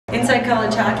Inside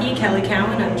College Hockey, Kellie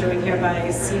Cowan. I'm joined here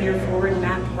by senior forward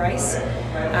Matt Price.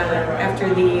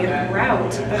 After the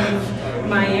rout of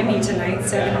Miami tonight,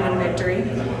 7-1 victory.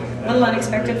 A little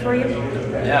unexpected for you?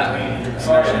 Yeah, as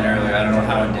I mentioned earlier, I don't know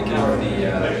how indicative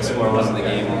the score was of the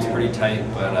game. It was pretty tight,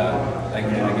 but I think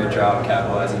we did a good job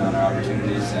capitalizing on our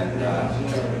opportunities and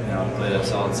played a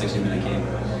solid 60-minute game.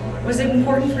 Was it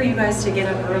important for you guys to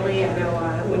get up early? I know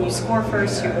when you score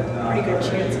first, you have a pretty good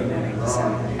chance of winning. So.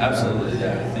 Absolutely,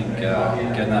 yeah. I think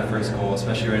getting that first goal,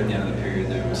 especially right at the end of the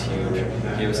period, there was huge.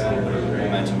 It gave us a little bit of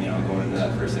momentum, going into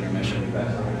that first intermission.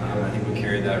 I think we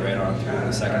carried that right on through in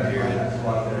the second period.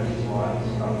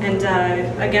 And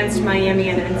against Miami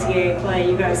and NCAA play,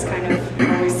 you guys kind of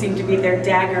always seem to be their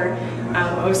dagger.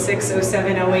 06,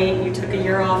 07, 08, you took a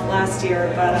year off last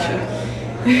year, but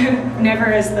never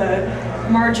has the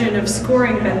margin of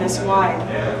scoring been this wide.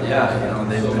 Yeah,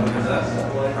 they've been kind of that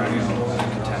perennial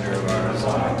contender of ours,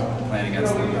 playing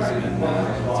against them, and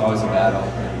it's always a battle.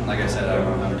 Like I said, I don't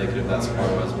know how indicative that score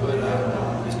was, but it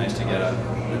was nice to get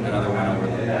another win over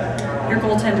them. Your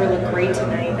goaltender looked great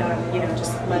tonight.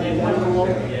 Just let in one goal.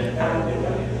 Can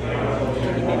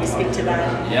you maybe speak to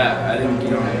that? Yeah, I think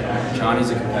Johnny's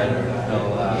a competitor.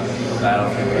 He'll battle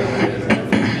for whatever it is.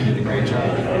 And he did a great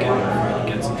job.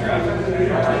 Get some traffic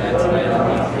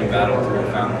tonight. He battled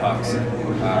through, found pucks,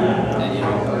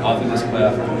 and all through this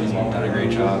playoff, he's done a great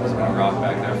job. He's been a rock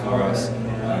back there for us.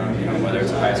 Whether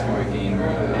it's a high-scoring game or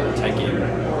a tight game,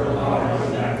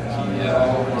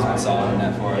 he's been solid in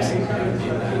that for us,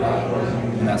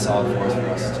 and that's solid force for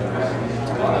us to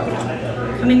go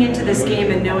out. Coming into this game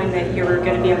and knowing that you were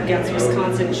going to be up against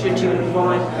Wisconsin, should you move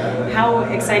on, how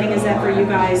exciting is that for you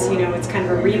guys? It's kind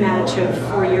of a rematch of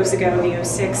 4 years ago, the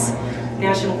 06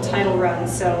 national title run.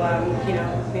 So,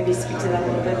 maybe speak to that a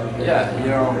little bit. Yeah,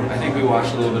 I think we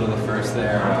watched a little bit of the first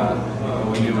there.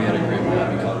 We knew we had a great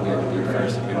Miami Cup. We had to do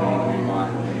first if we don't want to move on.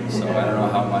 So I don't know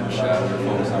how much we're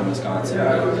focused on Wisconsin,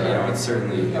 but it's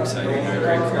certainly exciting. They're a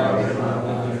great club.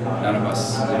 None of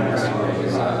us was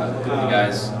the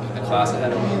guys in the class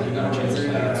ahead of me that got a chance to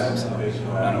play against them. So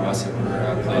none of us have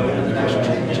played in the national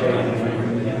championship game before.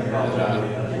 But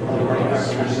we're working hard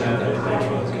to get that advantage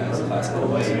for those guys, the class ahead of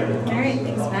us. All right,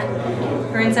 thanks, Matt.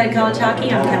 For Inside College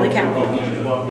Hockey, I'm Kellie Cowan.